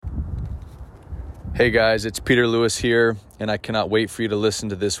Hey guys, it's Peter Lewis here, and I cannot wait for you to listen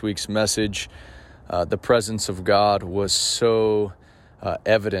to this week's message. The presence of God was so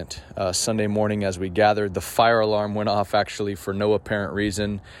evident Sunday morning as we gathered. The fire alarm went off actually for no apparent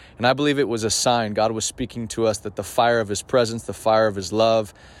reason, and I believe it was a sign. God was speaking to us that the fire of His presence, the fire of His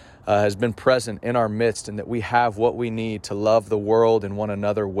love has been present in our midst, and that we have what we need to love the world and one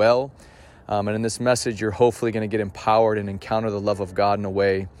another well. And in this message, you're hopefully going to get empowered and encounter the love of God in a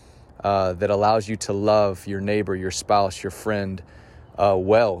way that allows you to love your neighbor, your spouse, your friend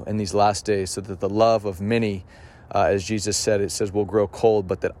well in these last days, so that the love of many, as Jesus said, it says will grow cold,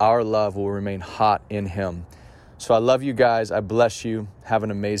 but that our love will remain hot in Him. So I love you guys. I bless you. Have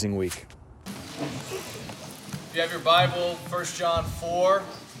an amazing week. If you have your Bible, 1 John 4,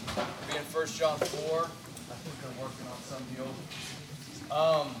 be in 1 John 4. I think they're working on some deal.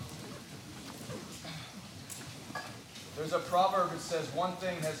 There's a proverb that says, one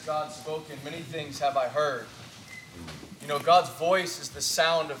thing has God spoken, many things have I heard. You know, God's voice is the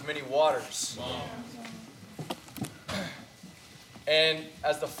sound of many waters. And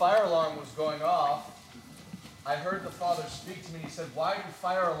as the fire alarm was going off, I heard the Father speak to me. He said, why do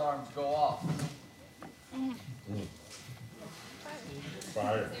fire alarms go off?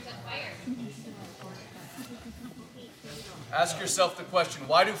 Fire. Ask yourself the question,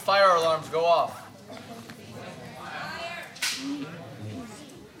 why do fire alarms go off?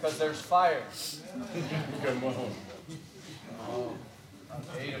 Because there's fire. Come on. Oh,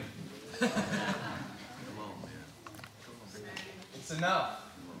 I hate him. Come on, man. It's enough.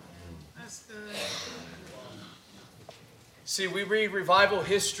 That's good. See, we read revival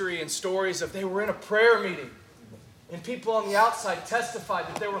history and stories of they were in a prayer meeting, and people on the outside testified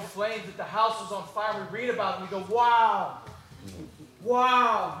that there were flames, that the house was on fire. We read about it and we go, wow.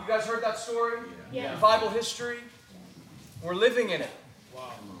 Wow. You guys heard that story? Yeah. Revival history? We're living in it. Wow.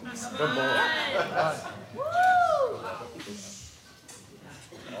 Come on.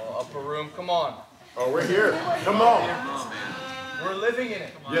 Oh, upper room, come on. Oh, we're here. Come on. We're living in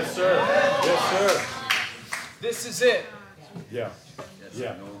it. Yes, sir. Yes, sir. This is it. Yeah.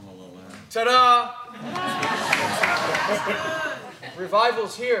 Yeah. Ta-da!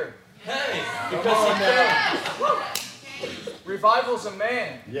 Revival's here. Because He came. Revival's a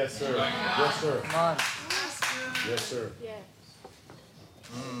man. Yes, sir. Yes, sir. Come on. Yes, sir.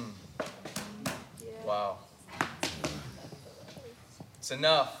 Wow. It's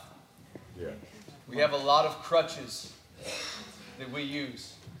enough. Yeah. We have a lot of crutches that we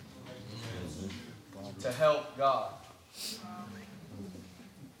use to help God.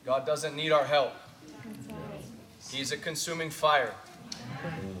 God doesn't need our help. He's a consuming fire.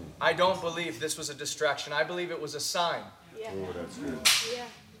 I don't believe this was a distraction. I believe it was a sign. Oh, that's good.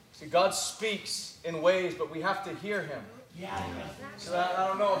 See, God speaks in ways, but we have to hear Him. So I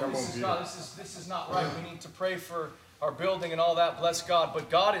don't know if this is God. This is not right. We need to pray for our building and all that. Bless God. But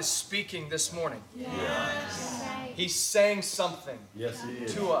God is speaking this morning. Yes. He's saying something Yes, He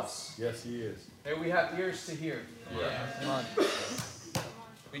is. to us. Yes, He is. May we have ears to hear. Yeah. Come on.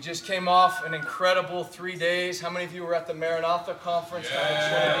 We just came off an incredible 3 days. How many of you were at the Maranatha conference down in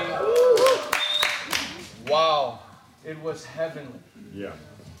Trinity? Wow. It was heavenly. Yeah.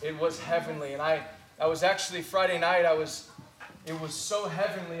 It was heavenly. And I was actually Friday night, it was so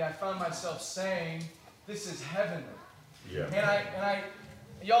heavenly, I found myself saying, this is heavenly. Yeah. And I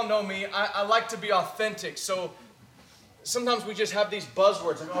y'all know me, I like to be authentic. So sometimes we just have these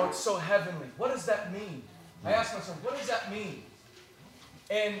buzzwords, like, oh, it's so heavenly. What does that mean? I ask myself, what does that mean?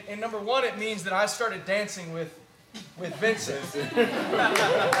 And number one, it means that I started dancing with Vincent. When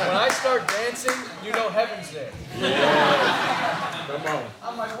I start dancing, you know heaven's there. Yeah. Come on.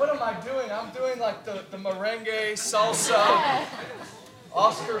 I'm like, what am I doing? I'm doing like the merengue, salsa.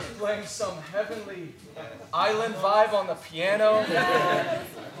 Oscar's playing some heavenly island vibe on the piano. That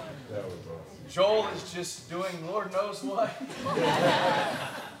was awesome. Joel is just doing Lord knows what.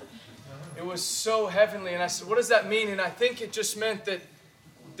 It was so heavenly. And I said, what does that mean? And I think it just meant that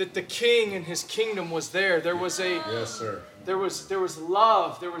the king and his kingdom was there. There was Yes, sir. There was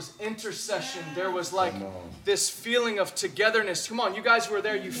love, there was intercession, there was like this feeling of togetherness. Come on, you guys were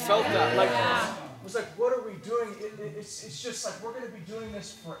there, you felt that. Like it was like, what are we doing? It's just like we're going to be doing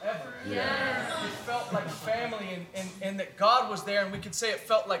this forever. Yeah. It felt like family, and that God was there, and we could say it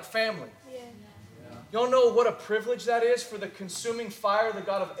felt like family. Y'all know what a privilege that is for the consuming fire, the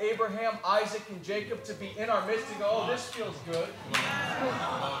God of Abraham, Isaac, and Jacob to be in our midst and go, oh, this feels good.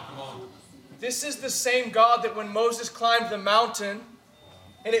 This is the same God that when Moses climbed the mountain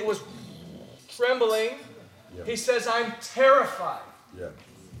and it was trembling, He says, I'm terrified. Yeah.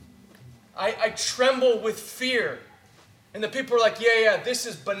 I tremble with fear. And the people are like, yeah, this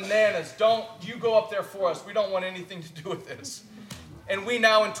is bananas. You go up there for us. We don't want anything to do with this. And we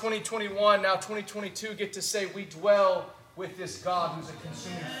now in 2021, now 2022, get to say we dwell with this God who's a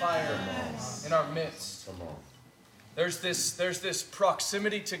consuming fire in our midst. Come on. There's this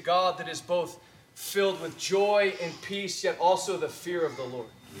proximity to God that is both filled with joy and peace, yet also the fear of the Lord.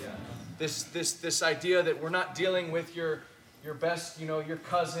 Yeah. This idea that we're not dealing with your best, your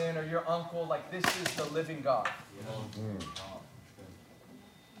cousin or your uncle. Like, this is the living God.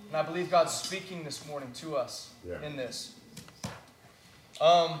 And I believe God's speaking this morning to us in this.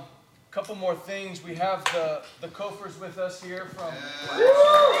 Couple more things. We have the Koffers with us here from...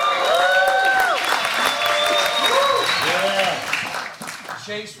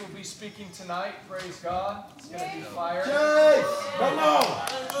 Chase will be speaking tonight. Praise God. It's going to be fire. Chase! Come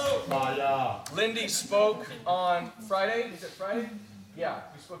on! Lindy spoke on Friday. Is it Friday? Yeah.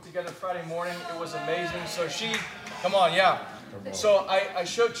 We spoke together Friday morning. It was amazing. So come on. So I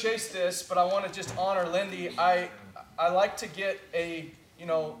showed Chase this, but I want to just honor Lindy. I like to get the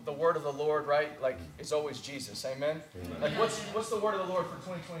word of the Lord, right? Like, it's always Jesus. Amen? Like, what's the word of the Lord for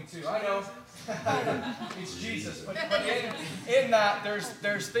 2022? I know. It's Jesus. But in that,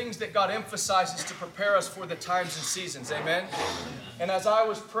 there's things that God emphasizes to prepare us for the times and seasons. Amen? And as I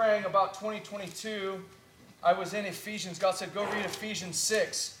was praying about 2022, I was in Ephesians. God said, go read Ephesians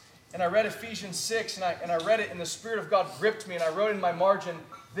 6. And I read Ephesians 6, and I read it, and the Spirit of God gripped me, and I wrote in my margin,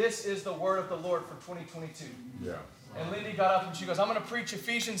 this is the word of the Lord for 2022. Yeah. And Lindy got up and she goes, I'm going to preach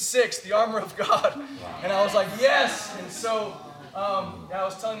Ephesians 6, the armor of God. Wow. And I was like, yes. And so I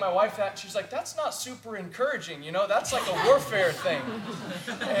was telling my wife that. She's like, that's not super encouraging. That's like a warfare thing.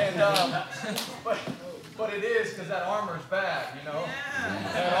 And but it is, because that armor is bad,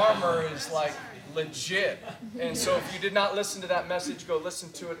 That armor is like legit. And so if you did not listen to that message, go listen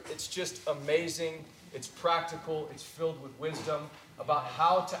to it. It's just amazing. It's practical. It's filled with wisdom about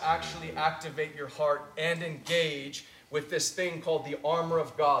how to actually activate your heart and engage with this thing called the armor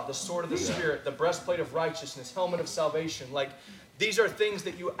of God, the sword of the Spirit, the breastplate of righteousness, helmet of salvation. Like, these are things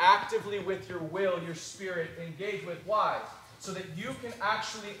that you actively, with your will, your spirit, engage with. Why? So that you can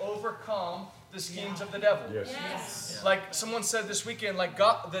actually overcome the schemes of the devil. Yes. Like someone said this weekend, like,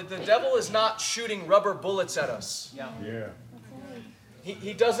 God, the devil is not shooting rubber bullets at us. Yeah.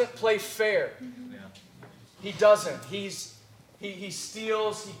 He doesn't play fair. He doesn't. He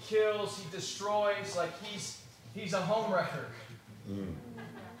steals, he kills, he destroys. Like, he's a homewrecker.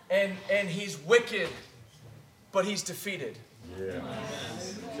 And he's wicked, but he's defeated.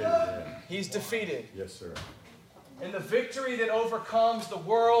 He's defeated. Yes, sir. And the victory that overcomes the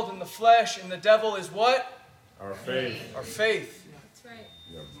world and the flesh and the devil is what? Our faith. Our faith. That's right.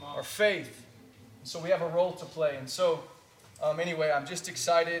 Yep. Our faith. So we have a role to play. And so, anyway, I'm just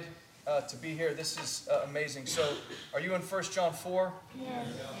excited to be here. This is amazing. So, are you in 1 John 4? Yes.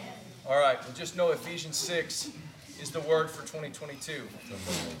 All right. Well, just know Ephesians 6 is the word for 2022.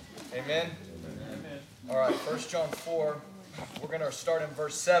 Amen? All right. 1 John 4. We're going to start in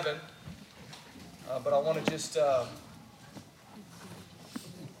verse 7. But I want to just, I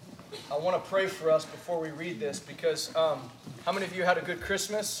want to pray for us before we read this, because how many of you had a good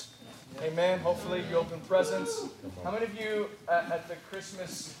Christmas? Amen. Hopefully you opened presents. How many of you at the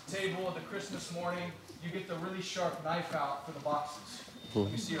Christmas table, at the Christmas morning, you get the really sharp knife out for the boxes?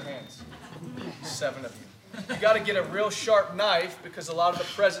 Let me see your hands. 7 of you. You got to get a real sharp knife because a lot of the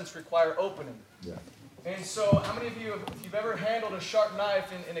presents require opening. Yeah. And so, how many of you, if you've ever handled a sharp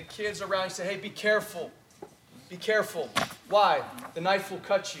knife and a kid's around, you say, hey, be careful. Be careful. Why? The knife will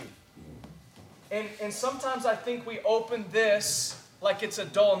cut you. And sometimes I think we open this like it's a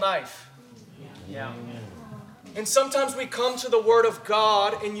dull knife. Yeah. And sometimes we come to the Word of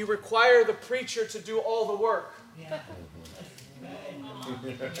God and you require the preacher to do all the work. Yeah.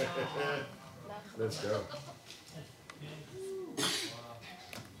 Let's go.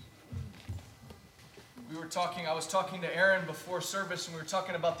 I was talking to Aaron before service, and we were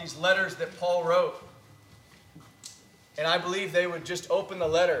talking about these letters that Paul wrote. And I believe they would just open the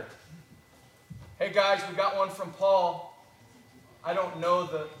letter. Hey guys, we got one from Paul. I don't know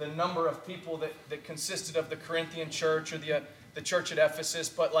the number of people that consisted of the Corinthian church or the church at Ephesus,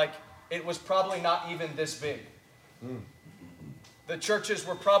 but like, it was probably not even this big. The churches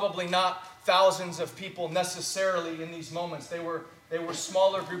were probably not thousands of people necessarily in these moments. They were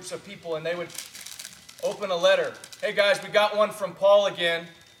smaller groups of people, and they would open a letter. Hey guys, we got one from Paul again.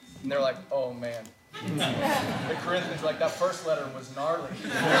 And they're like, oh man. The Corinthians are like, that first letter was gnarly.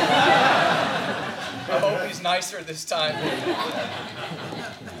 I hope he's nicer this time.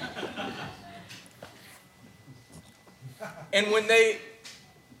 And when they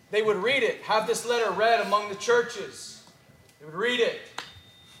would read it, have this letter read among the churches, They would read it.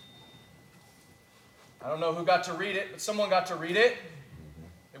 I don't know who got to read it, but someone got to read it.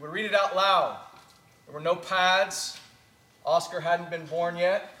 They would read it out loud. There were no pads. Oscar hadn't been born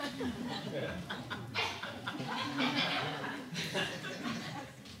yet.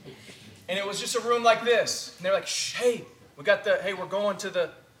 And it was just a room like this. And they're like, shh, hey, we're going to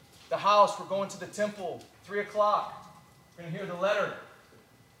the house. We're going to the temple. 3 o'clock. We're going to hear the letter.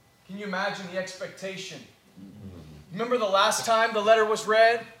 Can you imagine the expectation? Remember the last time the letter was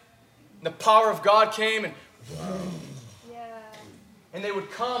read? And the power of God came and and they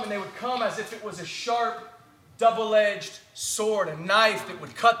would come as if it was a sharp, double-edged sword, a knife that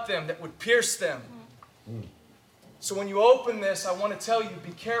would cut them, that would pierce them. So when you open this, I want to tell you,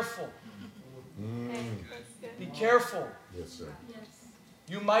 be careful. Be careful. Yes, sir.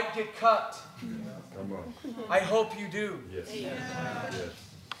 You might get cut. Come on. I hope you do. Yes. Yes.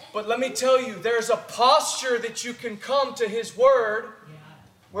 But let me tell you, there's a posture that you can come to His Word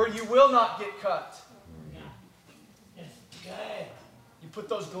where you will not get cut. You put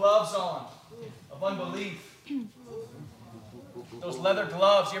those gloves on of unbelief. Those leather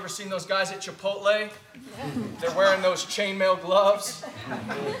gloves. You ever seen those guys at Chipotle? They're wearing those chainmail gloves.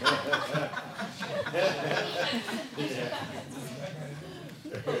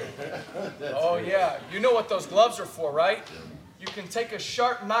 Oh yeah, you know what those gloves are for, right? You can take a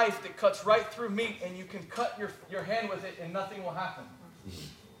sharp knife that cuts right through meat and you can cut your hand with it and nothing will happen.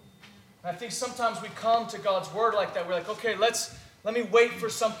 And I think sometimes we come to God's Word like that. We're like, okay, let me wait for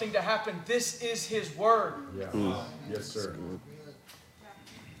something to happen. This is His Word. Yeah. Yes, sir.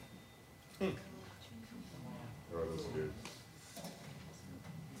 Oh, that's good.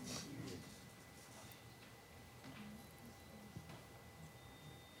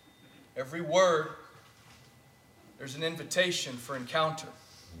 Every word, there's an invitation for encounter.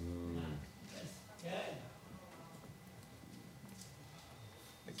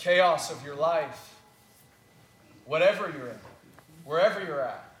 The chaos of your life, whatever you're in, wherever you're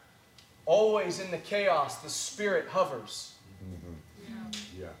at, always in the chaos, the Spirit hovers.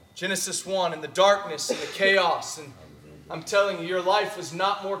 Yeah. Genesis 1, in the darkness and the chaos. And I'm telling you, your life was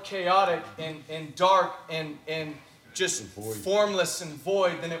not more chaotic and dark and just formless and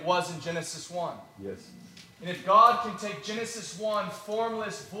void than it was in Genesis 1. Yes. And if God can take Genesis 1,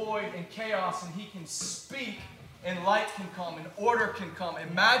 formless, void, and chaos, and He can speak, and light can come, and order can come,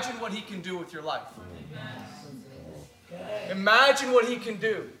 imagine what He can do with your life. Imagine what He can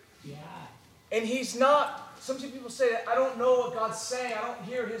do. And He's not, some people say that, I don't know what God's saying, I don't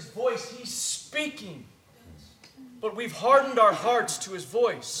hear His voice. He's speaking. But we've hardened our hearts to His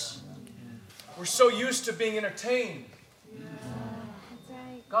voice. We're so used to being entertained.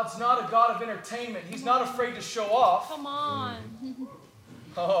 God's not a God of entertainment. He's not afraid to show off. Come on.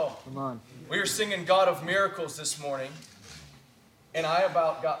 Oh, come on. We were singing God of Miracles this morning, and I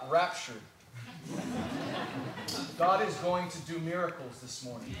about got raptured. God is going to do miracles this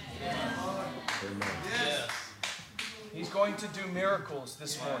morning. Amen. He's going to do miracles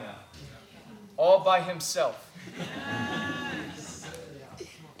this morning. All by Himself.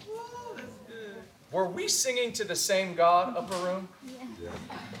 Were we singing to the same God, Upper Room? Yeah.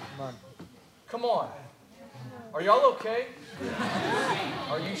 Come on. Are y'all okay?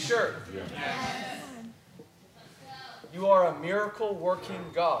 Are you sure? Yeah. You are a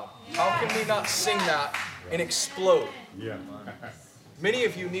miracle-working God. How can we not sing that and explode? Yeah. Many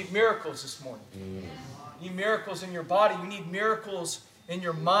of you need miracles this morning. You need miracles in your body. You need miracles in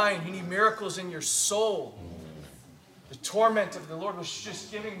your mind. You need miracles in your soul. The torment of the Lord was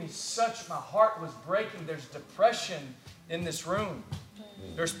just giving me my heart was breaking. There's depression in this room.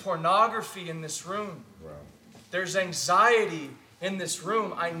 There's pornography in this room. Wow. There's anxiety in this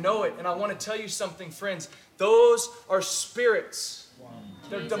room. I know it. And I want to tell you something, friends. Those are spirits.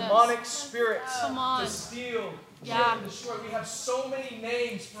 They're Jesus. Demonic spirits Come on. to steal, kill, Yeah. and destroy. We have so many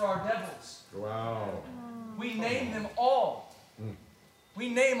names for our devils. Wow. We name them all. We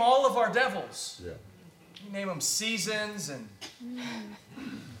name all of our devils. Yeah. We name them seasons and...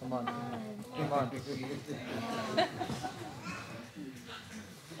 Come on.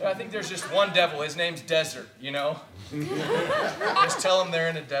 I think there's just one devil. His name's Desert, you know? Just tell them they're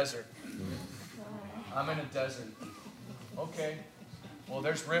in a desert. I'm in a desert. Okay. Well,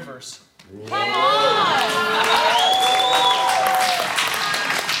 there's rivers. Come on.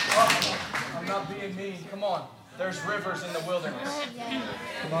 I'm not being mean. Come on. There's rivers in the wilderness.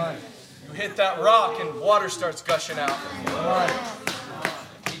 Come on. You hit that rock and water starts gushing out. Come on.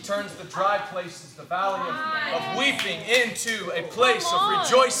 He turns the dry places, the valley of weeping, into a place of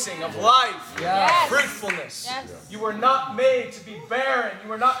rejoicing, of life, fruitfulness. Yes. You were not made to be barren. You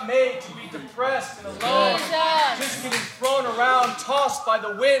were not made to be depressed and alone, just getting thrown around, tossed by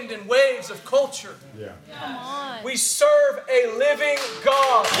the wind and waves of culture. Yeah. Come on. We serve a living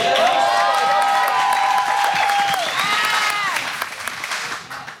God.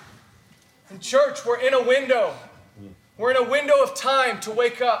 In church, we're in a window. We're in a window of time to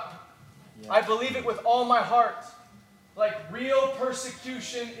wake up. I believe it with all my heart. Like real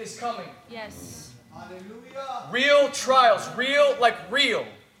persecution is coming. Yes. Real trials. Real.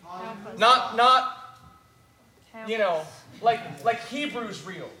 Not like Hebrews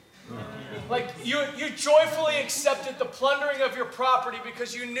real. Like you joyfully accepted the plundering of your property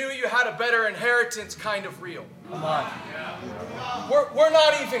because you knew you had a better inheritance kind of real. Come on. We're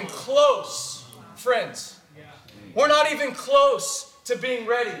not even close, friends. We're not even close to being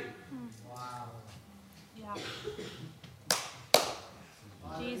ready. Yeah.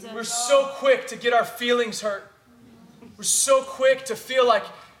 Jesus. We're so quick to get our feelings hurt. We're so quick to feel like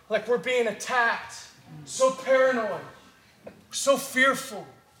we're being attacked. So paranoid. So fearful.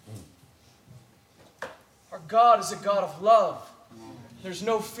 Our God is a God of love. There's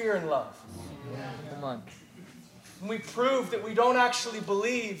no fear in love. Come on. And we prove that we don't actually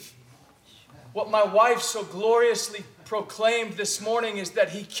believe what my wife so gloriously proclaimed this morning is that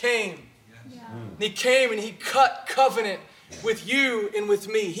He came. Yeah. He came and He cut covenant with you and with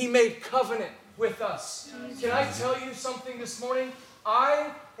me. He made covenant with us. Can I tell you something this morning?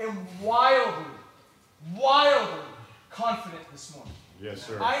 I am wildly confident this morning. Yes,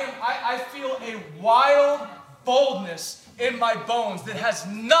 sir. I feel a wild boldness in my bones that has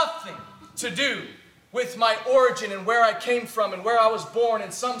nothing to do with my origin and where I came from and where I was born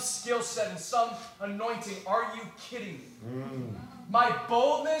and some skill set and some anointing. Are you kidding me? My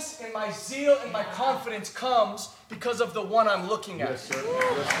boldness and my zeal and my confidence comes because of the one I'm looking at. Yes, sir.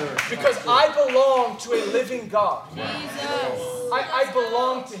 Yes, sir. Because I belong to a living God. Jesus. I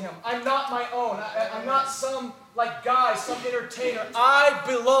belong to Him. I'm not my own. I'm not some guy, some entertainer. I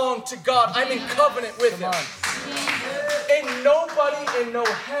belong to God. I'm in covenant with Him. Ain't nobody in no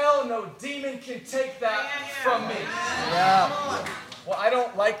hell, no demon can take that from me. Yeah. Well, I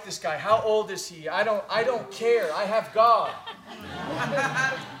don't like this guy. How old is he? I don't care. I have God.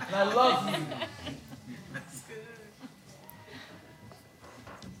 And I love you.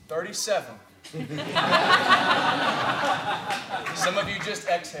 37. Some of you just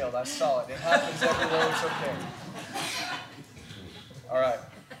exhaled. I saw it. It happens everywhere. It's okay. All right.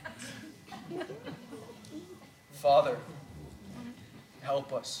 Father,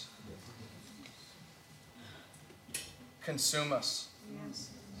 help us. Consume us.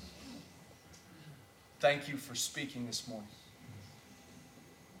 Thank you for speaking this morning.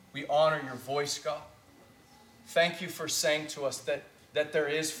 We honor your voice, God. Thank you for saying to us that there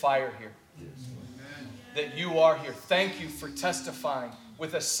is fire here. That you are here. Thank you for testifying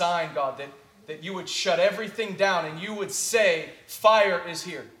with a sign, God, that you would shut everything down and you would say, fire is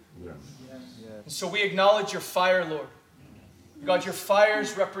here. Yeah. And so we acknowledge your fire, Lord. God, your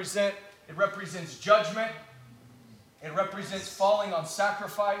fires represents judgment. It represents falling on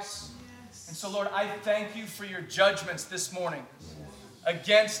sacrifice. And so, Lord, I thank you for your judgments this morning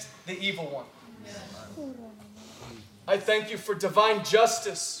against the evil one. I thank you for divine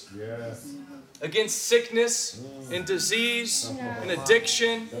justice against sickness and disease and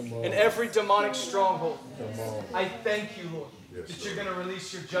addiction and every demonic stronghold. I thank you, Lord, that you're going to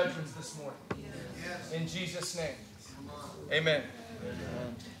release your judgments this morning. In Jesus' name. Amen.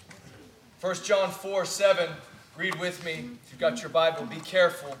 1 John 4:7. Read with me. If you've got your Bible, be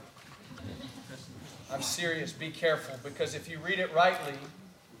careful. I'm serious. Be careful, because if you read it rightly,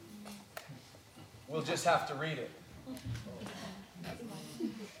 we'll just have to read it.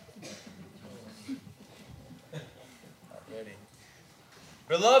 Not ready.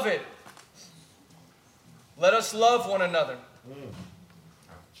 Beloved, let us love one another.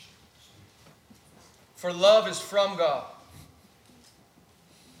 For love is from God.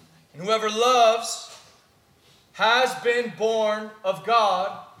 And whoever loves has been born of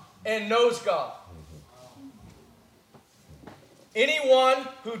God and knows God. Anyone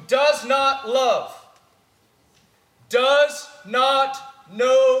who does not love does not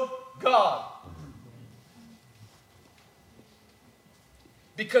know God.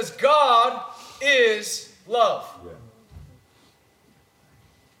 Because God is love.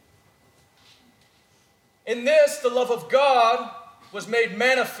 In this, the love of God was made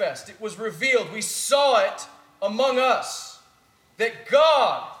manifest. It was revealed. We saw it among us. That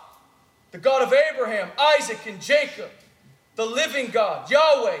God, the God of Abraham, Isaac, and Jacob, the living God,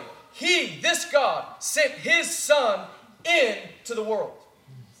 Yahweh, this God, sent his Son into the world.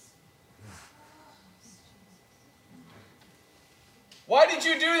 Why did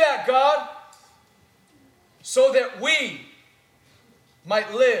you do that, God? So that we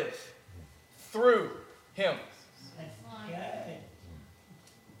might live through him.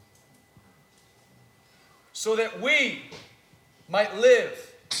 So that we might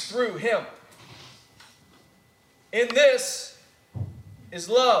live through him. In this is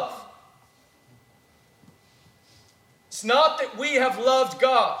love. It's not that we have loved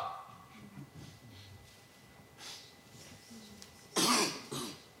God.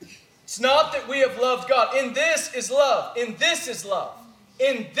 It's not that we have loved God. In this is love. In this is love.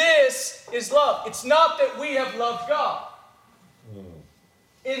 In this is love. It's not that we have loved God.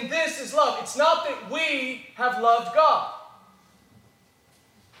 In this is love. It's not that we have loved God.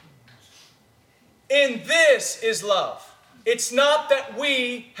 In this is love. It's not that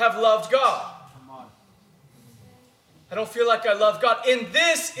we have loved God. I don't feel like I love God. In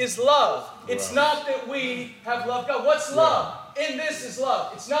this is love. It's not that we have loved God. What's love? In this is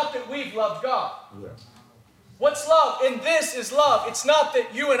love. It's not that we've loved God. Yeah. What's love? In this is love. It's not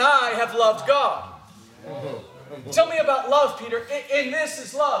that you and I have loved God. Tell me about love, Peter. In this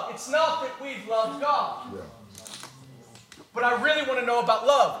is love. It's not that we've loved God. Yeah. But I really want to know about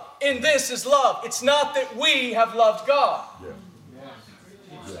love. In this is love. It's not that we have loved God. Yeah.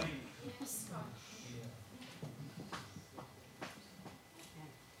 Yeah.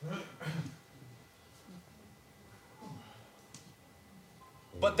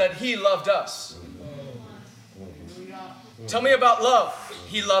 But that he loved us. Tell me about love.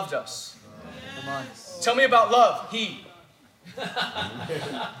 He loved us. Come on. Tell me about love. He.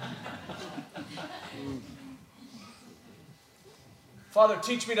 Father,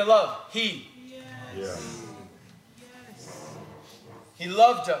 teach me to love. He. Yeah. He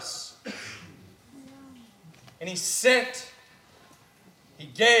loved us. And he sent. He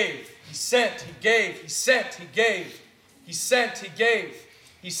gave. He sent. He gave. He sent. He gave. He sent. He gave.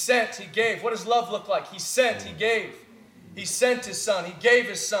 He sent. He gave. What does love look like? He sent. He gave. He sent his Son. He gave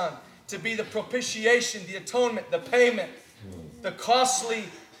his Son to be the propitiation, the atonement, the payment, the costly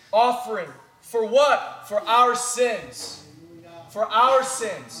offering. For what? For our sins. For our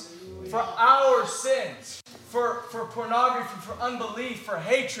sins. For our sins. For pornography, for unbelief, for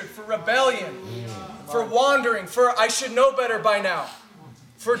hatred, for rebellion, for wandering, for I should know better by now,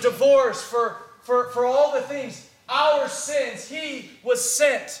 for divorce, for all the things. Our sins, he was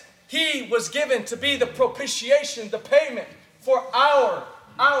sent. He was given to be the propitiation, the payment for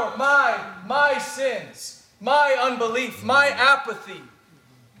my sins, my unbelief, my apathy.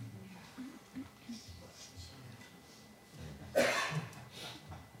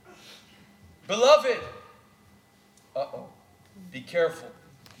 Beloved, be careful.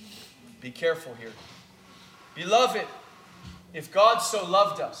 Be careful here. Beloved, if God so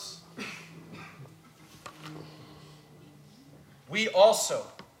loved us, we also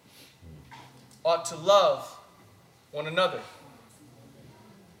ought to love one another.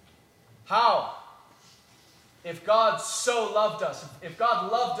 How? If God so loved us, if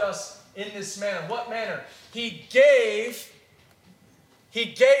God loved us in this manner, what manner? He gave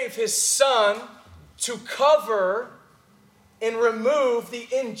his Son to cover and remove the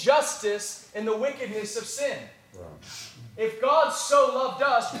injustice and the wickedness of sin. Right. If God so loved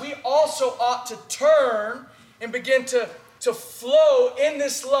us, we also ought to turn and begin to flow in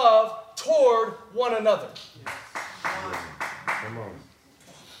this love toward one another. Come on.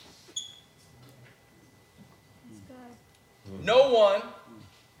 No one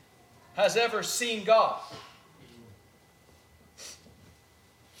has ever seen God.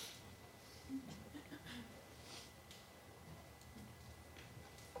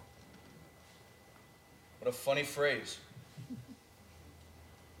 What a funny phrase.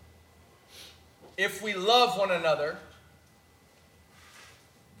 If we love one another,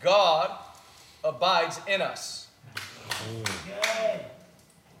 God abides in us.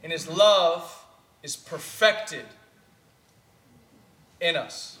 And his love is perfected in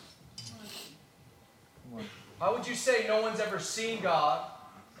us. How would you say no one's ever seen God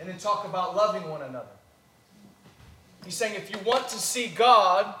and then talk about loving one another? He's saying if you want to see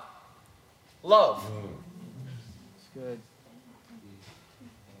God, love. It's good.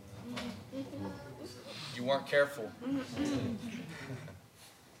 You weren't careful.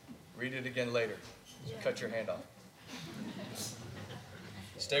 Read it again later. Cut your hand off.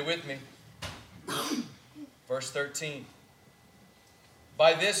 Stay with me. Verse 13.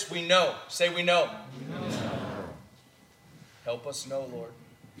 By this we know. Say we know. Help us know, Lord.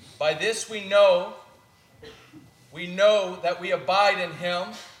 By this we know we know that we abide in him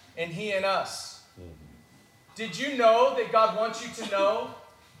and he in us. Did you know that God wants you to know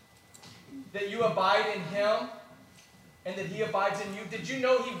that you abide in him and that he abides in you? Did you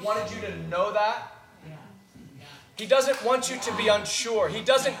know he wanted you to know that? He doesn't want you to be unsure. He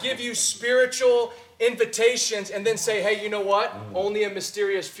doesn't give you spiritual invitations and then say, hey, you know what? Only a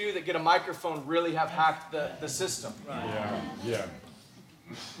mysterious few that get a microphone really have hacked the system. Yeah.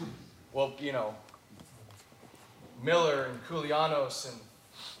 Well, Miller and Koulianos and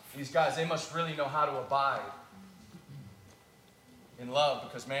these guys, they must really know how to abide in love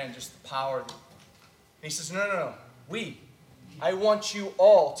because, man, just the power. He says, no. I want you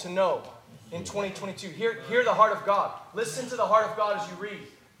all to know in 2022. Hear the heart of God. Listen to the heart of God as you read.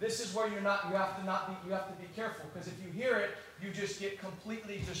 This is where you have to be careful, because if you hear it, you just get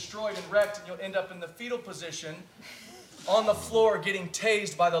completely destroyed and wrecked, and you'll end up in the fetal position on the floor getting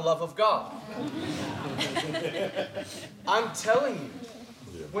tased by the love of God. I'm telling you,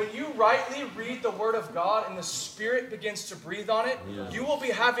 when you rightly read the Word of God and the Spirit begins to breathe on it, you will be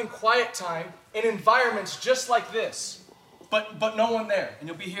having quiet time in environments just like this, but no one there. And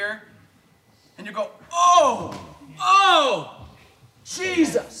you'll be here, and you go, oh,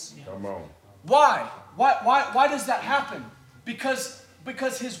 Jesus. Come on. Why? Why does that happen? Because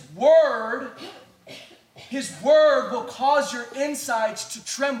His Word will cause your insides to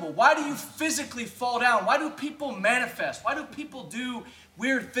tremble. Why do you physically fall down? Why do people manifest? Why do people do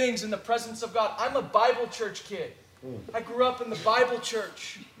weird things in the presence of God? I'm a Bible church kid. I grew up in the Bible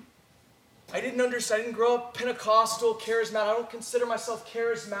church. I didn't grow up Pentecostal, charismatic. I don't consider myself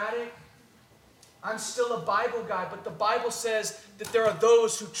charismatic. I'm still a Bible guy, but the Bible says that there are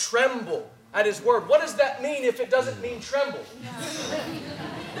those who tremble at His Word. What does that mean if it doesn't mean tremble?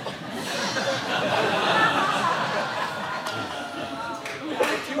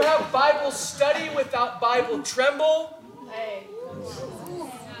 If you have Bible study without Bible tremble,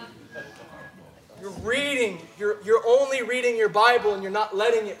 you're only reading your Bible and you're not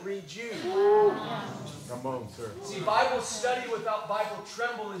letting it read you. Come on, sir. See, Bible study without Bible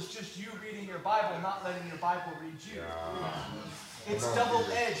tremble is just you reading your Bible, not letting your Bible read you. It's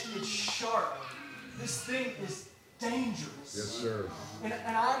double-edged. It's sharp. This thing is dangerous. Yes, sir. And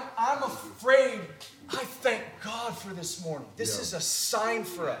I'm afraid. I thank God for this morning. This is a sign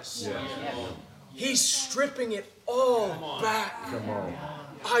for us. Yeah. He's stripping it all back. Come on.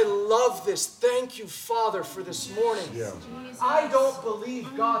 I love this. Thank you, Father, for this morning. Yeah. I don't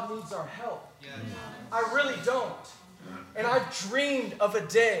believe God needs our help. I really don't. And I've dreamed of a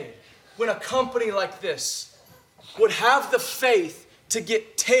day when a company like this would have the faith to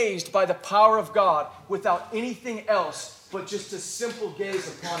get tased by the power of God without anything else but just a simple gaze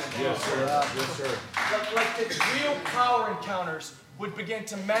upon Him. Yes, sir. Yes, sir. Like that real power encounters would begin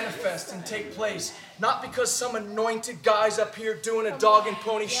to manifest and take place, not because some anointed guy's up here doing a dog and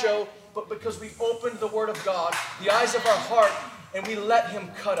pony show, but because we opened the Word of God, the eyes of our heart, and we let Him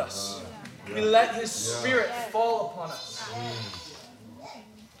cut us. We let His Spirit fall upon us.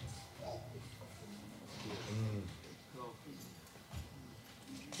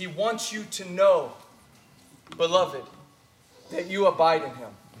 He wants you to know, beloved, that you abide in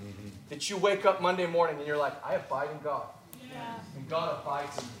Him. That you wake up Monday morning and you're like, I abide in God. And God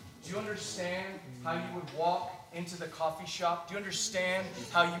abides in me. Do you understand how you would walk into the coffee shop? Do you understand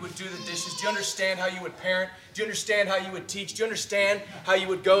how you would do the dishes? Do you understand how you would parent? Do you understand how you would teach? Do you understand how you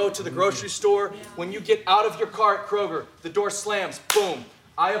would go to the grocery store? When you get out of your car at Kroger, the door slams, boom.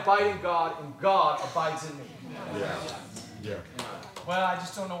 I abide in God and God abides in me. Yeah. Well, I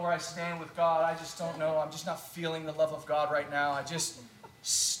just don't know where I stand with God. I just don't know. I'm just not feeling the love of God right now.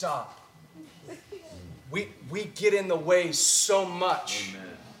 Stop. We get in the way so much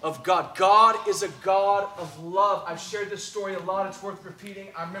of God. God is a God of love. I've shared this story a lot. It's worth repeating.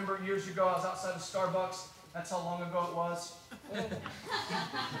 I remember years ago, I was outside of Starbucks. That's how long ago it was.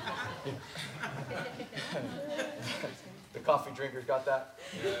 The coffee drinkers got that.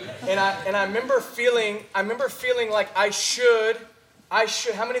 And I remember feeling like I should.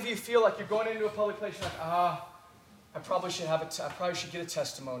 How many of you feel like you're going into a public place, you're like, I probably should get a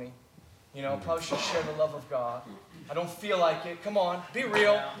testimony. Probably should share the love of God. I don't feel like it. Come on, be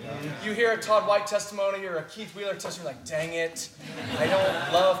real. You hear a Todd White testimony or a Keith Wheeler testimony, like, dang it, I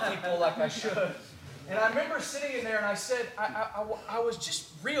don't love people like I should. And I remember sitting in there and I said, I was just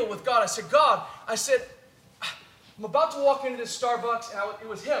real with God. I said, God, I'm about to walk into this Starbucks, and it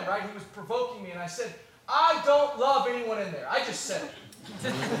was him, right? He was provoking me, and I said, I don't love anyone in there. I just said it.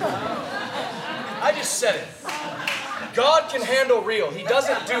 I just said it. God can handle real. He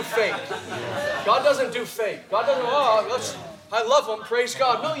doesn't do fake. God doesn't do fake. God doesn't, I love them, praise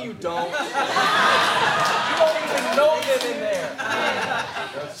God. No, you don't. You don't even know them in there.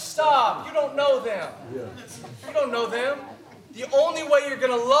 Stop. You don't know them. You don't know them. The only way you're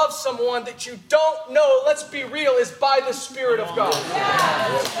going to love someone that you don't know, let's be real, is by the Spirit of God.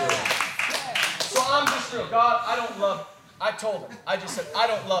 So I'm just real. God, I told him, I just said, I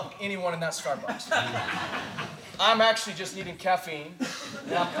don't love anyone in that Starbucks. I'm actually just needing caffeine,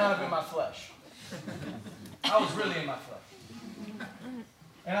 and I'm kind of in my flesh. I was really in my flesh.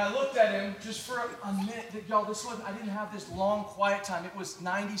 And I looked at him just for a minute. Y'all, I didn't have this long, quiet time. It was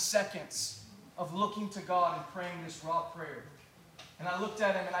 90 seconds of looking to God and praying this raw prayer. And I looked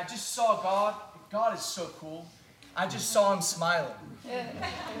at him, and I just saw God. God is so cool. I just saw him smiling.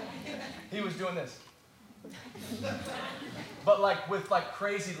 He was doing this. But with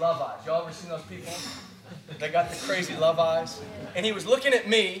crazy love eyes. Y'all ever seen those people? They got the crazy love eyes. And he was looking at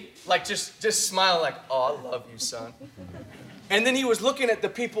me, just smiling like, oh, I love you, son. And then he was looking at the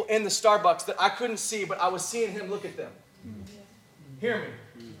people in the Starbucks that I couldn't see, but I was seeing him look at them. Hear me.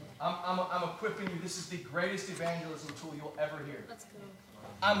 I'm equipping you. This is the greatest evangelism tool you'll ever hear.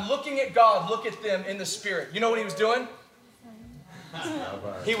 I'm looking at God, look at them in the Spirit. You know what he was doing?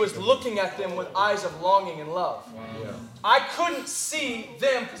 He was looking at them with eyes of longing and love. I couldn't see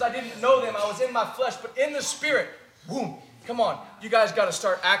them because I didn't know them. I was in my flesh, but in the Spirit, boom. Come on. You guys got to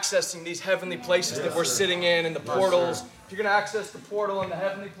start accessing these heavenly places that we're sitting in the portals. If you're going to access the portal in the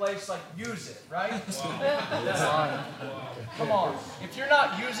heavenly place, use it, right? Come on. If you're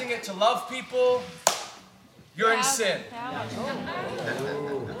not using it to love people, you're in sin.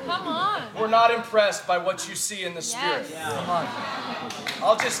 Come on. We're not impressed by what you see in the Spirit. Yes. Come on.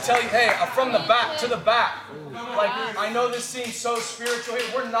 I'll just tell you, hey, from the back to the back. I know this seems so spiritual here.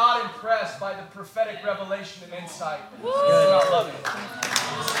 We're not impressed by the prophetic revelation and insight. We're not loving it.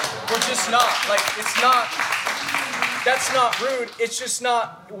 We're just not. It's not. That's not rude. It's just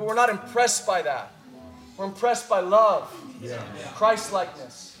not. We're not impressed by that. We're impressed by love,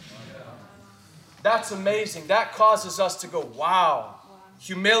 Christ-likeness. That's amazing. That causes us to go, wow.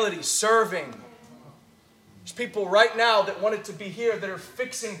 Humility, serving. There's people right now that wanted to be here that are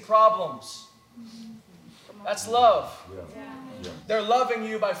fixing problems. That's love. They're loving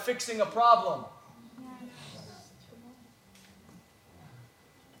you by fixing a problem.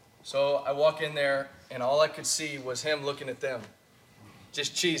 So I walk in there, and all I could see was him looking at them,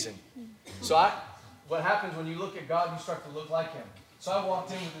 just cheesing. So what happens when you look at God, you start to look like him. So I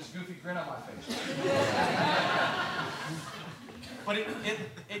walked in with this goofy grin on my face. But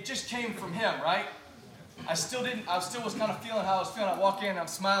it just came from him, right? I still was kind of feeling how I was feeling. I walk in, I'm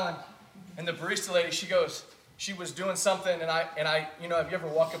smiling, and the barista lady, she was doing something, and I, have you ever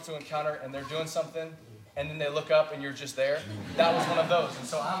walked up to an counter and they're doing something, and then they look up and you're just there? That was one of those. And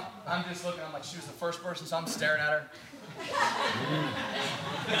so I'm just looking, I'm like, she was the first person, so I'm staring at her.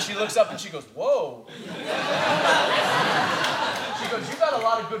 And she looks up and she goes, whoa. She goes, you got a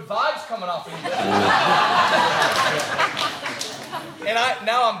lot of good vibes coming off of you. And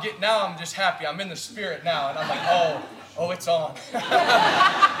now I'm just happy. I'm in the Spirit now. And I'm like, oh, it's on.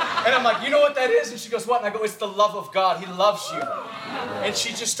 And I'm like, you know what that is? And she goes, what? And I go, it's the love of God. He loves you. And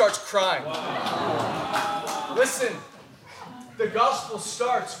she just starts crying. Listen, the gospel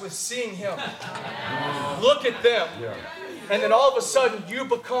starts with seeing him. Look at them. And then all of a sudden, you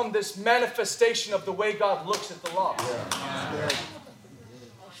become this manifestation of the way God looks at the lost.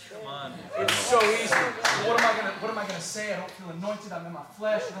 It's so easy. What am I gonna say? I don't feel anointed. I'm in my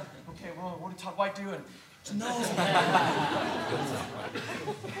flesh. Okay, well, what did Todd White do? And no.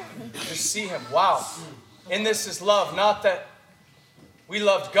 Just see him. Wow. In this is love. Not that we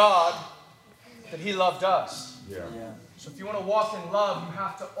loved God, that he loved us. So if you want to walk in love, you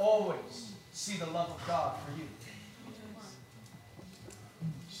have to always see the love of God for you.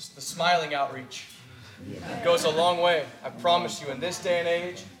 Just the smiling outreach. It goes a long way. I promise you, in this day and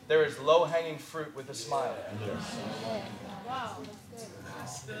age, there is low-hanging fruit with a smile. Wow.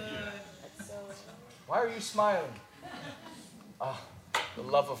 That's good. Why are you smiling? The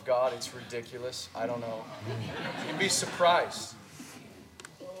love of God, it's ridiculous. I don't know. You'd be surprised.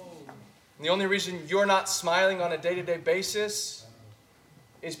 And the only reason you're not smiling on a day-to-day basis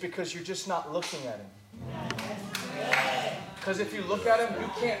is because you're just not looking at him. Because if you look at him, you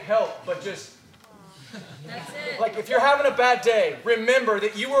can't help but just... That's it. Like if you're having a bad day, remember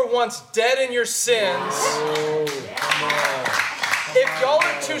that you were once dead in your sins. If y'all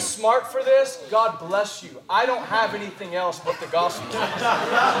are too smart for this, God bless you. I don't have anything else but the gospel.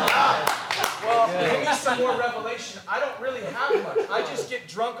 Well, give me some more revelation. I don't really have much. I just get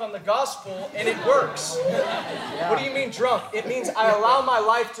drunk on the gospel and it works. What do you mean drunk? It means I allow my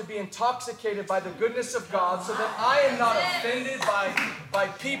life to be intoxicated by the goodness of God so that I am not offended by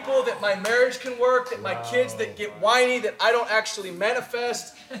people, that my marriage can work, that my kids that get whiny, that I don't actually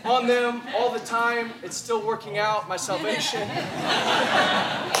manifest on them all the time. It's still working out, my salvation.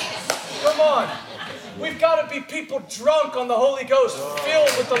 Come on. We've got to be people drunk on the Holy Ghost, filled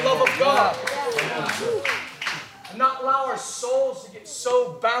with the love of God. And not allow our souls to get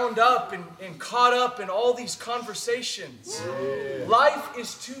so bound up and caught up in all these conversations. Life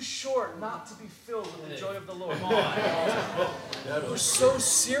is too short not to be filled with the joy of the Lord. We're so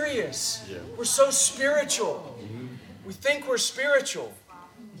serious. We're so spiritual. We think we're spiritual.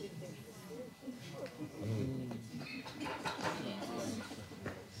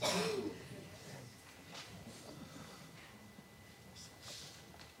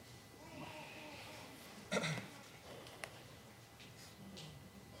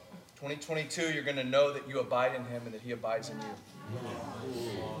 In 2022, you're going to know that you abide in Him and that He abides in you.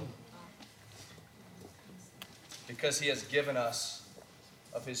 Because He has given us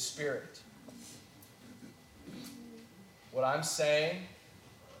of His Spirit. What I'm saying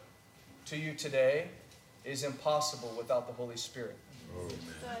to you today is impossible without the Holy Spirit. Oh,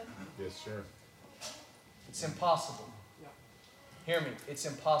 yes, sir. It's impossible. Hear me, it's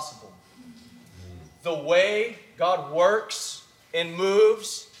impossible. The way God works and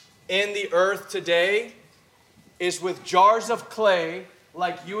moves in the earth today is with jars of clay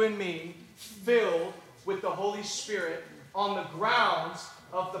like you and me, filled with the Holy Spirit on the grounds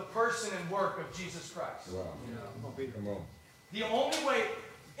of the person and work of Jesus Christ. Wow. Come on. The only way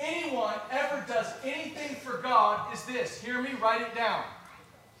anyone ever does anything for God is this. Hear me, write it down.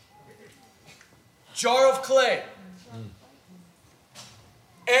 Jar of clay.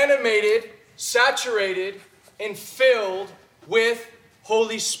 Animated, saturated, and filled with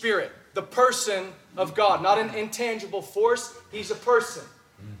Holy Spirit, the person of God, not an intangible force, He's a person.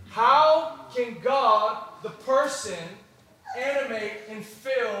 How can God, the person, animate and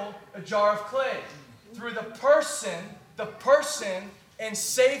fill a jar of clay? Through the person and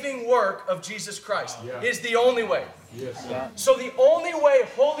saving work of Jesus Christ is the only way. Yes, sir. So the only way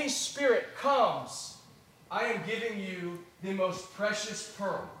Holy Spirit comes, I am giving you the most precious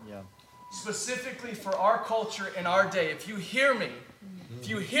pearl. Specifically for our culture and our day. If you hear me,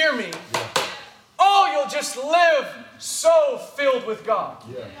 oh, you'll just live so filled with God.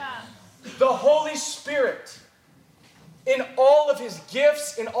 The Holy Spirit, in all of His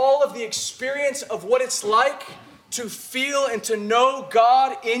gifts, in all of the experience of what it's like to feel and to know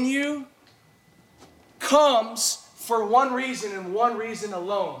God in you, comes for one reason and one reason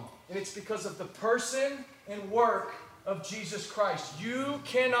alone. And it's because of the person and work of Jesus Christ. You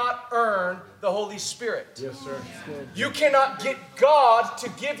cannot earn the Holy Spirit. Yes, sir. You cannot get God to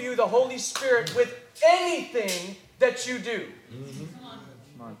give you the Holy Spirit with anything that you do.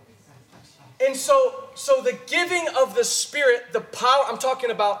 And so the giving of the Spirit, the power, I'm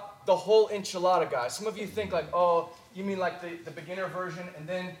talking about the whole enchilada, guys. Some of you think like, oh, you mean like the beginner version, and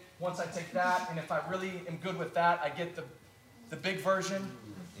then once I take that, and if I really am good with that, I get the big version?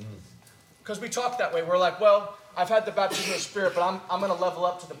 Because we talk that way. We're like, well, I've had the baptism of the Spirit, but I'm going to level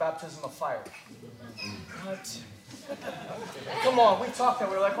up to the baptism of fire. What? Come on, we talk that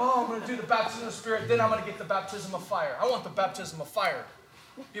way. We're like, oh, I'm going to do the baptism of the Spirit, then I'm going to get the baptism of fire. I want the baptism of fire.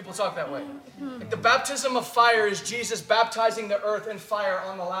 People talk that way. Like the baptism of fire is Jesus baptizing the earth in fire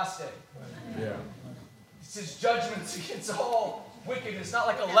on the last day. Yeah. It's His judgment against all wicked. It's not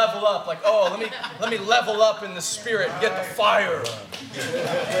like a level up, like, oh, let me level up in the Spirit and get the fire.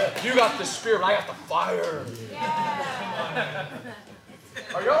 You got the Spirit, I got the fire.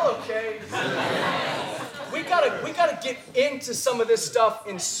 Are y'all okay? We gotta get into some of this stuff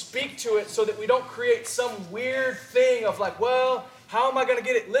and speak to it so that we don't create some weird thing of like, well, how am I gonna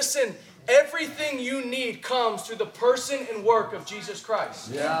get it? Listen, everything you need comes through the person and work of Jesus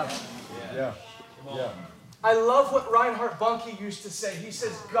Christ. Yeah. I love what Reinhard Bonnke used to say. He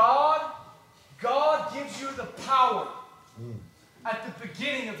says, God gives you the power at the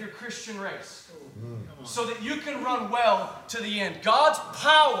beginning of your Christian race so that you can run well to the end. God's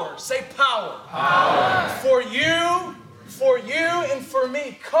power, say power, for you and for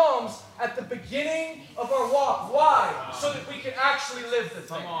me comes at the beginning of our walk. Why? So that we can actually live the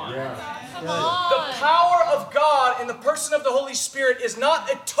thing. The power of God in the person of the Holy Spirit is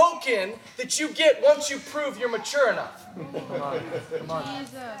not a token that you get once you prove you're mature enough.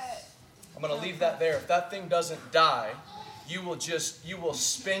 Jesus. I'm going to leave that there. If that thing doesn't die, you will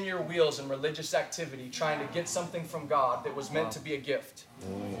spin your wheels in religious activity trying to get something from God that was meant to be a gift.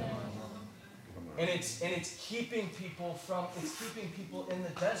 And it's keeping people in the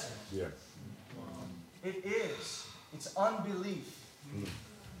desert. Yes. It is. It's unbelief.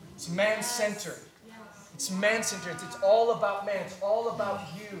 It's man-centered. It's man-centered. It's all about man. It's all about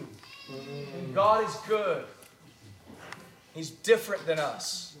you. And God is good. He's different than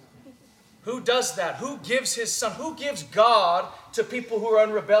us. Who does that? Who gives His Son? Who gives God to people who are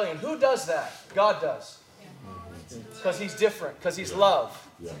in rebellion? Who does that? God does. Because He's different. Because He's love.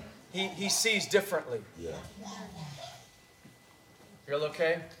 Yeah. He sees differently. Yeah. You all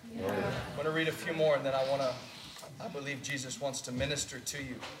okay? Yeah. I'm going to read a few more, and then I believe Jesus wants to minister to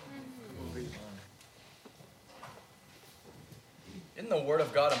you. Isn't the Word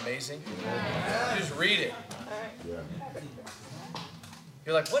of God amazing? You just read it. Yeah.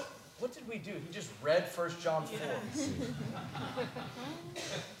 You're like, what did we do? He just read 1 John 4.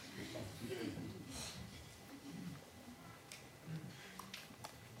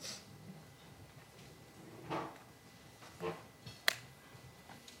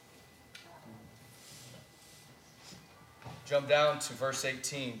 Jump down to verse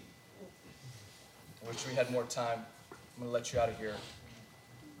 18. I wish we had more time. I'm going to let you out of here.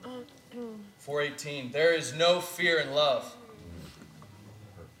 4:18. There is no fear in love.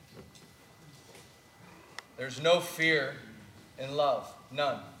 There's no fear in love.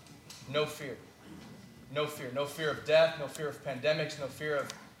 None. No fear. No fear. No fear of death. No fear of pandemics. No fear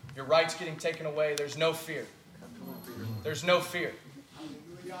of your rights getting taken away. There's no fear. There's no fear.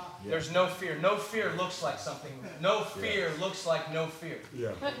 There's no fear. No fear looks like something. No fear looks like no fear.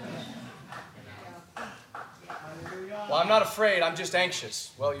 Yeah. Well, I'm not afraid. I'm just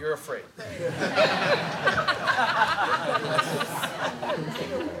anxious. Well, you're afraid.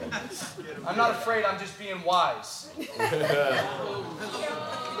 I'm not afraid. I'm just being wise.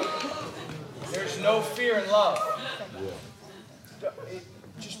 There's no fear in love.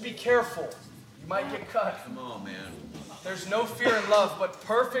 Just be careful. You might get cut. Come on, man. There's no fear in love, but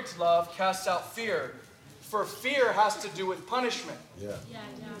perfect love casts out fear. For fear has to do with punishment. Yeah.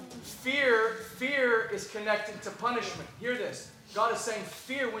 Fear is connected to punishment. Hear this. God is saying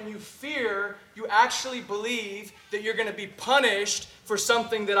fear. When you fear, you actually believe that you're going to be punished for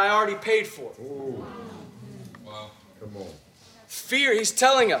something that I already paid for. Ooh. Wow. Come on. Fear, He's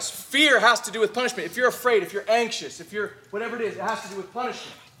telling us, fear has to do with punishment. If you're afraid, if you're anxious, if you're whatever it is, it has to do with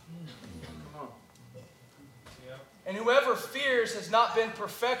punishment. And whoever fears has not been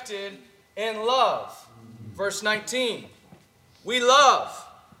perfected in love. Verse 19. We love.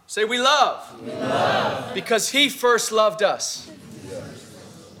 Say we love. We love. Because He first loved us.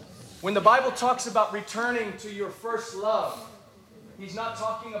 When the Bible talks about returning to your first love, He's not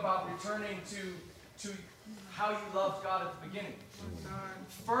talking about returning to how you loved God at the beginning.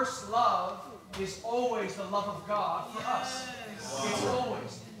 First love is always the love of God for us. It's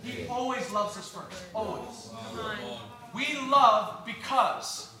always. He always loves us first. Always. We love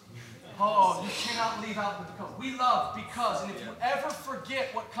because. Oh, you cannot leave out the because. We love because. And if you ever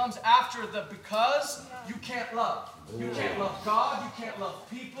forget what comes after the because, you can't love. You can't love God. You can't love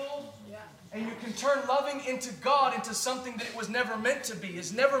people. And you can turn loving into God into something that it was never meant to be.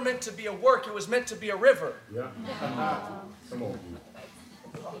 It's never meant to be a work. It was meant to be a river. Yeah. Come on.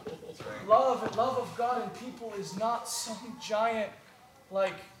 Love of God and people is not some giant,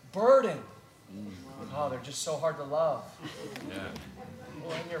 burden. Oh, they're just so hard to love. Yeah.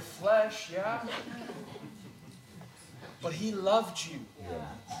 Well, in your flesh, yeah. But He loved you.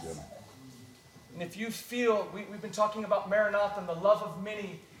 Yeah. And if you feel, we've been talking about Maranatha and the love of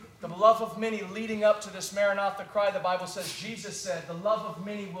many leading up to this Maranatha cry, the Bible says, Jesus said, the love of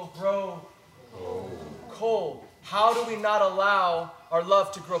many will grow cold. How do we not allow our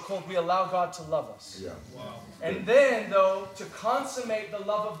love to grow cold? We allow God to love us. Yeah. Wow. And then, though, to consummate the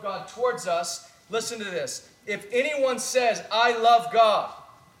love of God towards us, listen to this. If anyone says, I love God,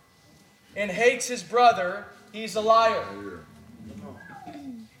 and hates his brother, he's a liar.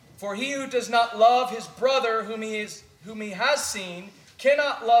 For he who does not love his brother whom he has seen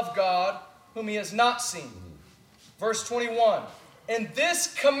cannot love God whom he has not seen. Verse 21. And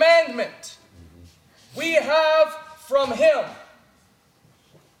this commandment we have from Him,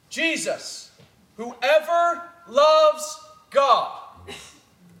 Jesus, whoever loves God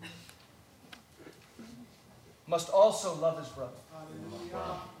must also love his brother.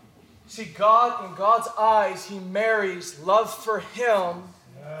 See, God, in God's eyes, He marries love for Him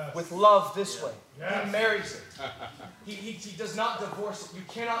with love this way. He marries it. He does not divorce it. You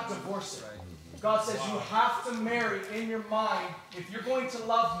cannot divorce it. God says you have to marry in your mind, if you're going to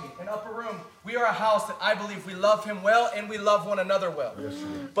love me. In Upper Room, we are a house that I believe we love him well and we love one another well. Yes,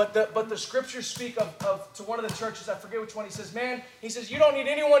 But the scriptures speak of to one of the churches, I forget which one, he says, man, he says, you don't need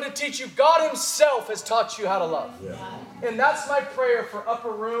anyone to teach you. God himself has taught you how to love. yeah. And that's my prayer for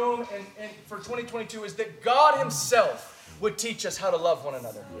Upper Room and for 2022 is that God himself would teach us how to love one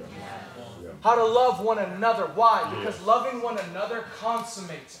another. How to love one another. Why? Because loving one another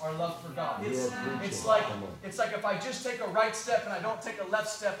consummates our love for God. It's like if I just take a right step and I don't take a left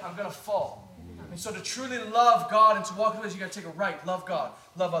step, I'm going to fall. And so to truly love God and to walk with us, you got to take a right. Love God.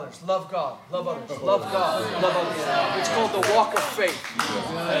 Love others. Love God. Love others. Love God. Love others. It's called the walk of faith.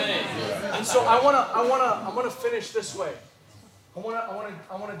 And so I want to finish this way. I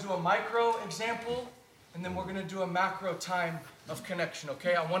want to do a micro example, and then we're going to do a macro time of connection,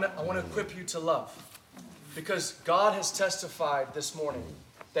 okay? I want to equip you to love. Because God has testified this morning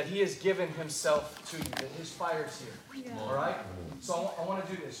that he has given himself to you, that his fire is here. Yeah. All right? So I want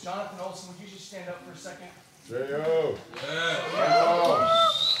to do this. Jonathan Olson, would you just stand up for a second? J.O.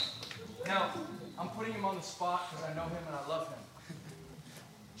 Now, I'm putting him on the spot because I know him and I love him.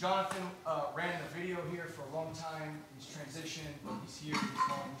 Jonathan ran the video here for a long time. He's transitioned. He's here. He's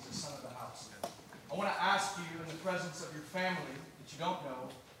home. He's the son of the house. I want to ask you in the presence of your family that you don't know,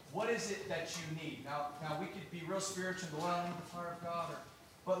 what is it that you need? Now we could be real spiritual and go, well, I need the fire of God.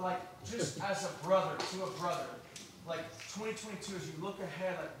 But like just as a brother to a brother, like 2022, as you look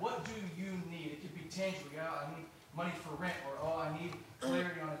ahead, like what do you need? It could be tangible. Yeah, I need money for rent, or oh, I need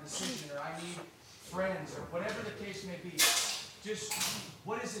clarity on a decision, or I need friends, or whatever the case may be. Just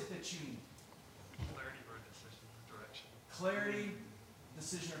what is it that you need? Clarity or decision or direction. Clarity,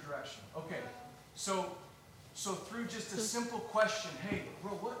 decision, or direction. Okay. So through just a simple question, hey,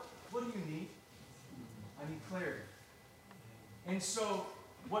 bro, what do you need? I need clarity. And so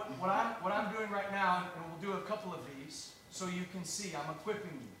what I'm doing right now, and we'll do a couple of these, so you can see I'm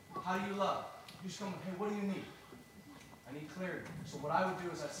equipping you. How do you love? You just come, hey, what do you need? I need clarity. So what I would do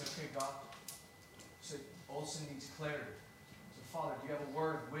is I say, okay, God, so Olson needs clarity. So Father, do you have a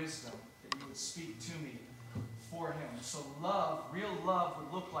word of wisdom that you would speak to me for him? So love, real love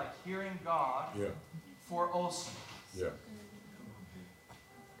would look like hearing God for Olson. Yeah.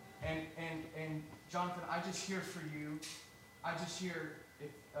 And Jonathan, I just hear for you, I just hear,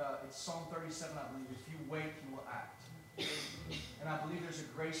 it's Psalm 37, I believe, if you wait, he will act. And I believe there's a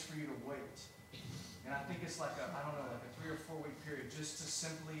grace for you to wait. And I think it's like a 3 or 4 week period just to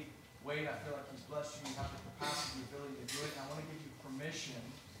simply wait. I feel like he's blessed you. You have the capacity, the ability to do it. And I want to give you permission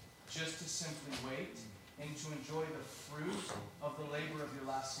just to simply wait and to enjoy the fruit of the labor of your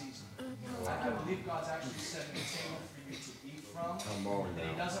last season. I believe God's actually setting a table for you to eat from. And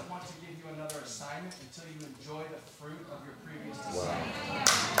he doesn't want to give you another assignment until you enjoy the fruit of your previous assignment.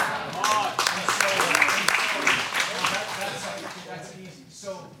 That's easy.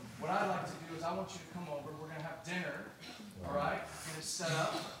 So what I'd like to do is I want you to come over. We're going to have dinner. All right? Get it set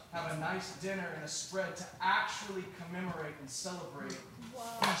up. Have a nice dinner and a spread to actually commemorate and celebrate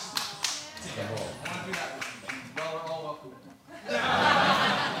feasting together. I want to do that with you. Y'all are all welcome.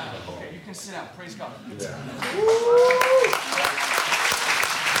 Okay, you can sit down. Praise God.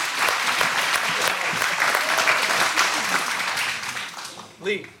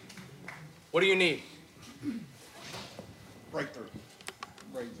 Lee, what do you need? Breakthrough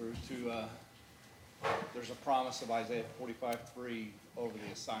to there's a promise of Isaiah 45:3 over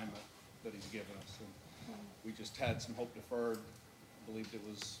the assignment that he's given us, and we just had some hope deferred. Believed it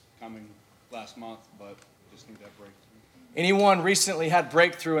was coming last month, but just need that breakthrough. Anyone recently had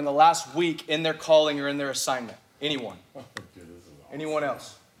breakthrough in the last week in their calling or in their assignment? Anyone? Anyone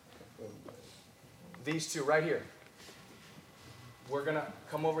else? These two right here. We're going to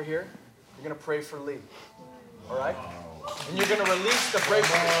come over here. You're going to pray for Lee. All right? And you're going to release the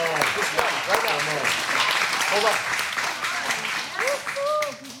breakthrough. Just come, right now. Hold up.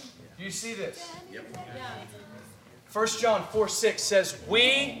 Do you see this? Yep. 1 John 4:6 says,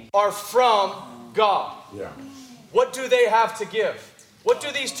 we are from God. Yeah. What do they have to give? What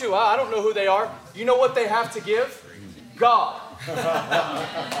do these two? I don't know who they are. You know what they have to give? God.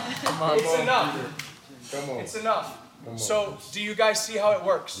 It's enough. Come on. It's enough. So, do you guys see how it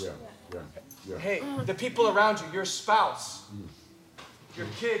works? Yeah. Hey, the people around you, your spouse, your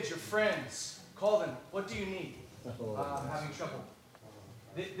kids, your friends, call them. What do you need? I'm having trouble.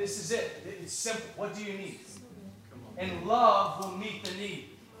 This is it. It's simple. What do you need? And love will meet the need.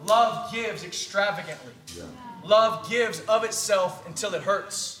 Love gives extravagantly. Yeah. Love gives of itself until it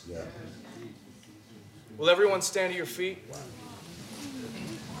hurts. Yeah. Will everyone stand to your feet?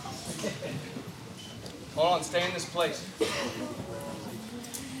 Hold on, stay in this place.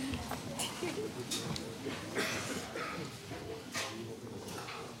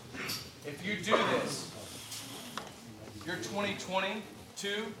 if you do this, your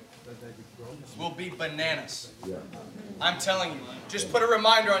 2022 will be bananas. I'm telling you. Just put a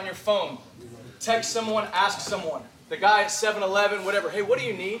reminder on your phone. Text someone, ask someone. The guy at 7-Eleven, whatever. Hey, what do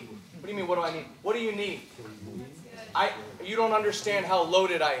you need? What do you mean, what do I need? What do you need? You don't understand how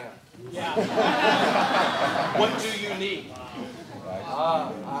loaded I am. Yeah. What do you need?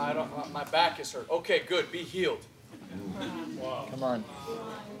 I don't. My back is hurt. Okay, good. Be healed. Wow. Come on.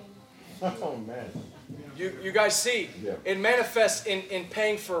 Oh, man. You guys see, Yeah. it manifests in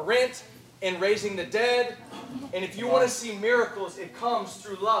paying for rent, in raising the dead, and if you want to see miracles, it comes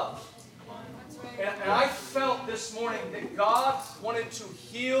through love. And I felt this morning that God wanted to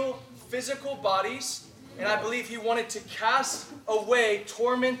heal physical bodies, and I believe He wanted to cast away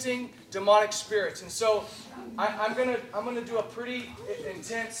tormenting demonic spirits. And so I'm gonna do a pretty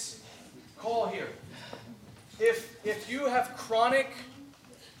intense call here. If you have chronic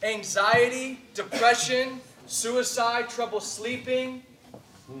anxiety, depression, suicide, trouble sleeping,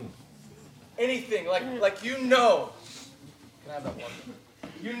 anything like you know, can I have that one?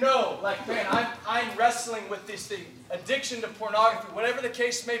 You know, like, man, I'm wrestling with this thing, addiction to pornography, whatever the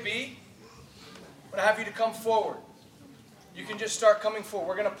case may be. I'm going to have you to come forward. You can just start coming forward.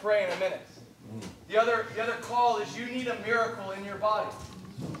 We're going to pray in a minute. The other call is you need a miracle in your body.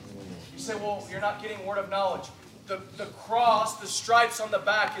 You say, well, you're not getting word of knowledge. The cross, the stripes on the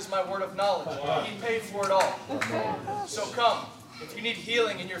back is my word of knowledge. He paid for it all. So come, if you need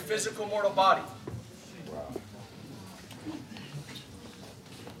healing in your physical mortal body.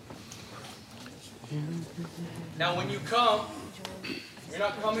 Now when you come, you're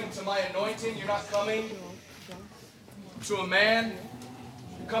not coming to my anointing, you're not coming to a man,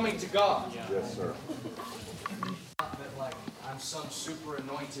 you're coming to God. Yes, sir. Not that like I'm some super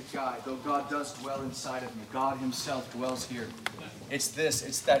anointed guy, though God does dwell inside of me. God Himself dwells here. It's this,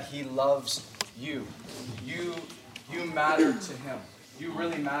 it's that He loves you. You matter to Him. You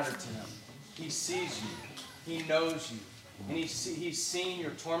really matter to Him. He sees you. He knows you. And He's seen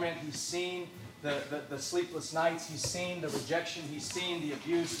your torment. He's seen the sleepless nights. He's seen the rejection. He's seen the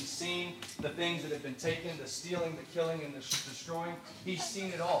abuse. He's seen the things that have been taken, the stealing, the killing, and the destroying. He's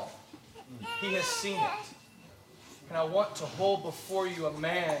seen it all. He has seen it. And I want to hold before you a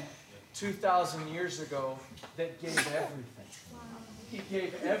man 2,000 years ago that gave everything. He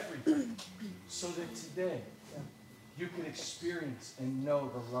gave everything so that today you can experience and know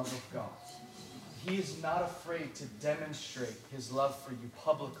the love of God. He is not afraid to demonstrate His love for you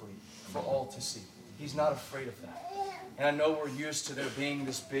publicly for all to see. He's not afraid of that. And I know we're used to there being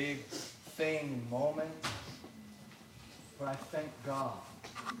this big thing and moment, but I thank God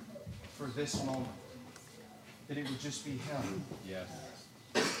for this moment, that it would just be Him. Yes.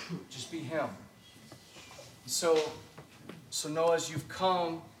 Just be Him. So know as you've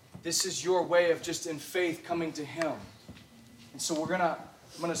come, this is your way of just in faith coming to Him. And so I'm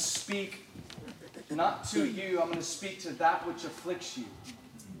gonna speak not to you, I'm going to speak to that which afflicts you.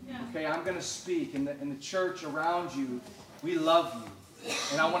 Okay, I'm going to speak in the church around you. We love you.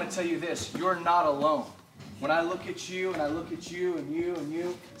 And I want to tell you this, you're not alone. When I look at you and I look at you and you and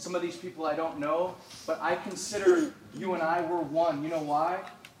you, some of these people I don't know, but I consider you and I, we're one. You know why?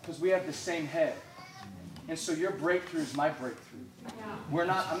 Because we have the same head. And so your breakthrough is my breakthrough. I'm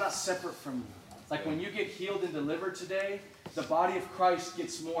not separate from you. Like when you get healed and delivered today, the body of Christ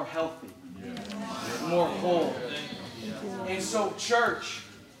gets more healthy, more whole. And so, church,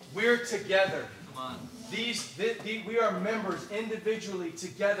 we're together. We are members individually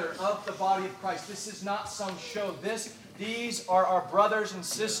together of the body of Christ. This is not some show. These are our brothers and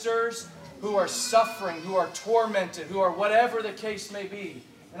sisters who are suffering, who are tormented, who are whatever the case may be.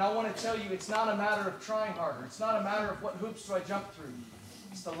 And I want to tell you, it's not a matter of trying harder. It's not a matter of what hoops do I jump through.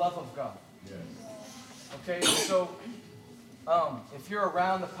 It's the love of God. Okay, so if you're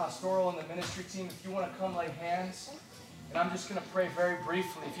around the pastoral and the ministry team, if you want to come lay hands, and I'm just going to pray very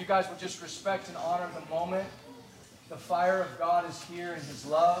briefly. If you guys would just respect and honor the moment. The fire of God is here in His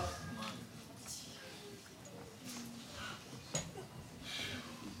love.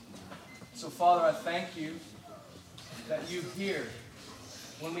 So, Father, I thank you that you hear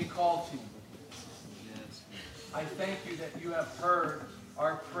when we call to you. I thank you that you have heard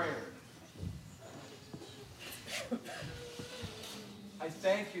our prayer. I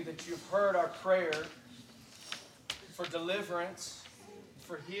thank you that you've heard our prayer for deliverance,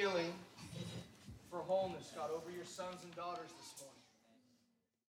 for healing, for wholeness, God, over your sons and daughters this morning.